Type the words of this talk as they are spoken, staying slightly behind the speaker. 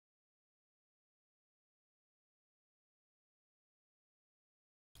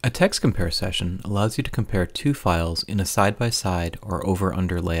A text compare session allows you to compare two files in a side-by-side or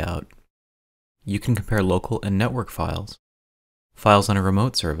over-under layout. You can compare local and network files, files on a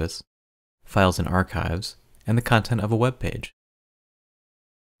remote service, files in archives, and the content of a web page.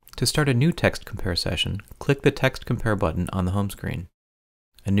 To start a new text compare session, click the Text Compare button on the home screen.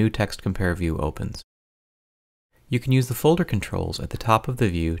 A new Text Compare view opens. You can use the folder controls at the top of the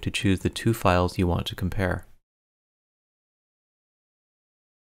view to choose the two files you want to compare.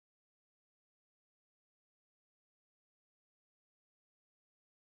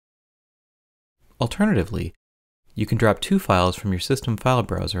 Alternatively, you can drop two files from your system file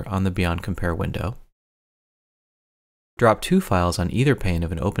browser on the Beyond Compare window, drop two files on either pane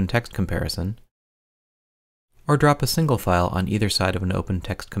of an open text comparison, or drop a single file on either side of an open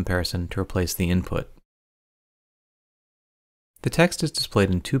text comparison to replace the input. The text is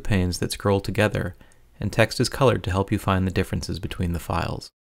displayed in two panes that scroll together, and text is colored to help you find the differences between the files.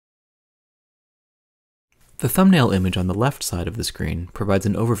 The thumbnail image on the left side of the screen provides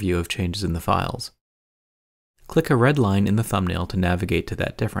an overview of changes in the files. Click a red line in the thumbnail to navigate to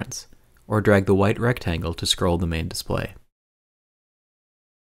that difference, or drag the white rectangle to scroll the main display.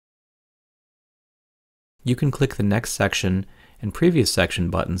 You can click the Next Section and Previous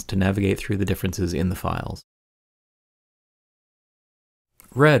Section buttons to navigate through the differences in the files.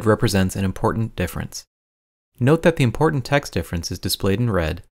 Red represents an important difference. Note that the important text difference is displayed in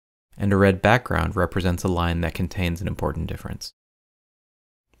red, and a red background represents a line that contains an important difference.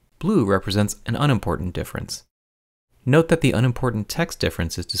 Blue represents an unimportant difference. Note that the unimportant text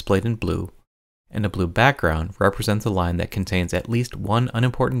difference is displayed in blue, and a blue background represents a line that contains at least one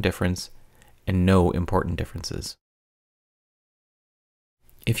unimportant difference and no important differences.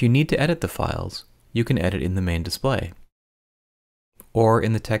 If you need to edit the files, you can edit in the main display, or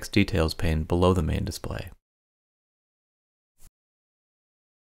in the Text Details pane below the main display.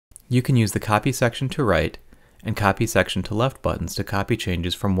 You can use the Copy Section to Right and Copy Section to Left buttons to copy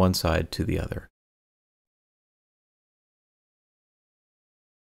changes from one side to the other.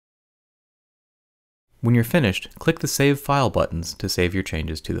 When you're finished, click the Save File buttons to save your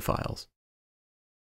changes to the files.